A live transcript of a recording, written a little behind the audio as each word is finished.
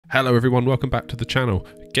Hello everyone, welcome back to the channel.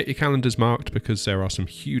 Get your calendars marked because there are some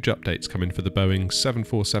huge updates coming for the Boeing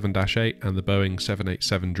 747-8 and the Boeing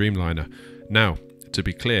 787 Dreamliner. Now, to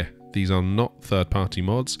be clear, these are not third-party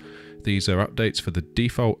mods. These are updates for the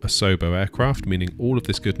default Asobo aircraft, meaning all of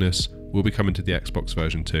this goodness will be coming to the Xbox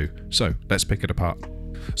version too. So let's pick it apart.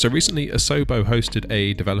 So recently Asobo hosted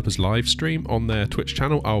a developers live stream on their Twitch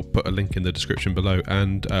channel. I'll put a link in the description below,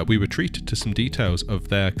 and we were treated to some details of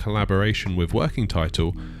their collaboration with Working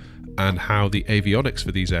Title and how the avionics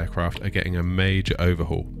for these aircraft are getting a major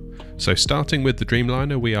overhaul. So starting with the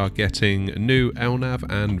Dreamliner, we are getting new LNAV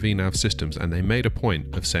and VNAV systems, and they made a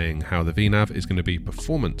point of saying how the VNAV is going to be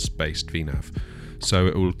performance-based VNAV. So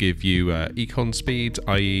it will give you econ speeds,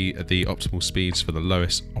 i.e. the optimal speeds for the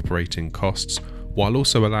lowest operating costs, while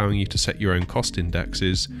also allowing you to set your own cost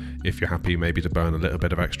indexes if you're happy maybe to burn a little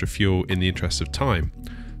bit of extra fuel in the interest of time.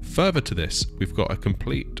 Further to this, we've got a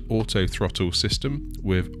complete auto throttle system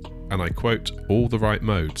with, and I quote, all the right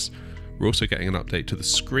modes. We're also getting an update to the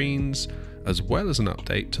screens, as well as an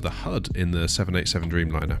update to the HUD in the 787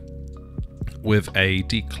 Dreamliner, with a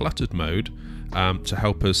decluttered mode to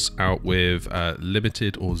help us out with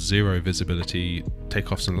limited or zero visibility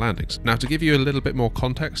takeoffs and landings. Now, to give you a little bit more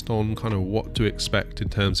context on kind of what to expect in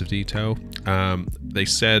terms of detail, they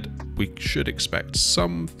said we should expect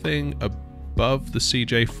something above the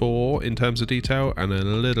CJ4 in terms of detail and a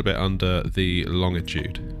little bit under the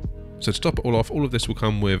longitude. So to top it all off, all of this will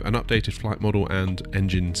come with an updated flight model and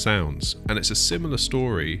engine sounds. And it's a similar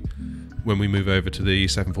story when we move over to the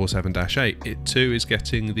 747-8. It too is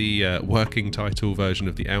getting the working title version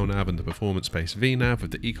of the LNAV and the performance-based VNAV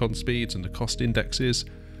with the econ speeds and the cost indexes.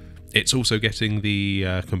 It's also getting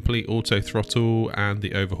the complete auto throttle and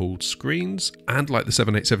the overhauled screens. And like the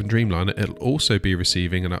 787 Dreamliner, it'll also be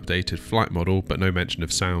receiving an updated flight model, but no mention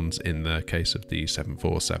of sounds in the case of the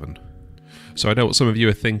 747. So I know what some of you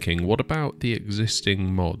are thinking, what about the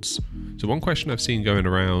existing mods? So one question I've seen going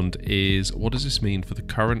around is, what does this mean for the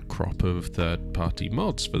current crop of third-party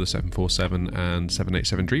mods for the 747 and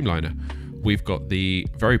 787 Dreamliner? We've got the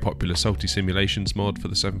very popular Salty Simulations mod for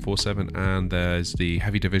the 747, and there's the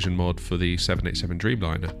Heavy Division mod for the 787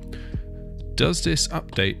 Dreamliner. Does this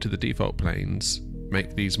update to the default planes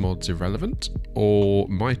make these mods irrelevant, or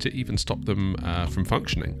might it even stop them from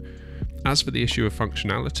functioning? As for the issue of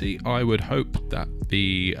functionality, I would hope that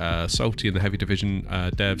the Salty and the Heavy Division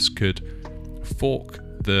devs could fork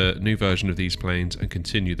the new version of these planes and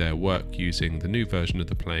continue their work using the new version of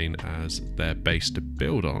the plane as their base to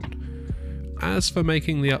build on. As for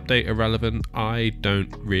making the update irrelevant, I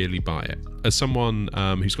don't really buy it. As someone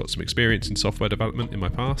who's got some experience in software development in my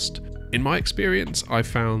past, in my experience, I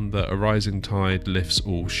found that a rising tide lifts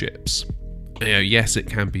all ships. Yes, it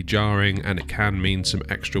can be jarring and it can mean some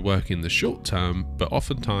extra work in the short term, but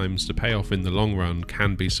oftentimes the payoff in the long run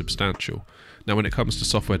can be substantial. Now, when it comes to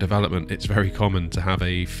software development, it's very common to have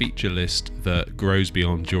a feature list that grows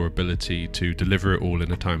beyond your ability to deliver it all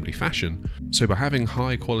in a timely fashion. So by having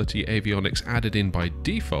high quality avionics added in by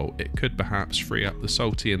default, it could perhaps free up the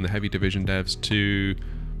Salty and the Heavy Division devs to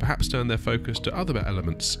perhaps turn their focus to other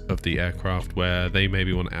elements of the aircraft where they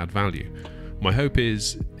maybe want to add value. My hope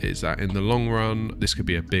is that in the long run, this could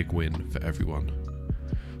be a big win for everyone.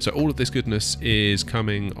 So all of this goodness is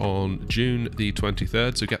coming on June the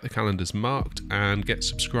 23rd, so get the calendars marked and get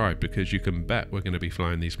subscribed, because you can bet we're going to be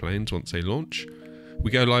flying these planes once they launch.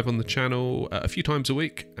 We go live on the channel a few times a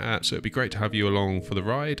week, so it'd be great to have you along for the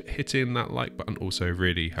ride. Hitting that like button also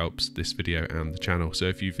really helps this video and the channel. So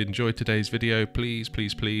if you've enjoyed today's video, please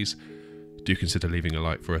do consider leaving a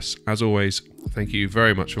like for us. As always, thank you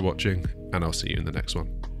very much for watching, and I'll see you in the next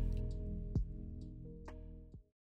one.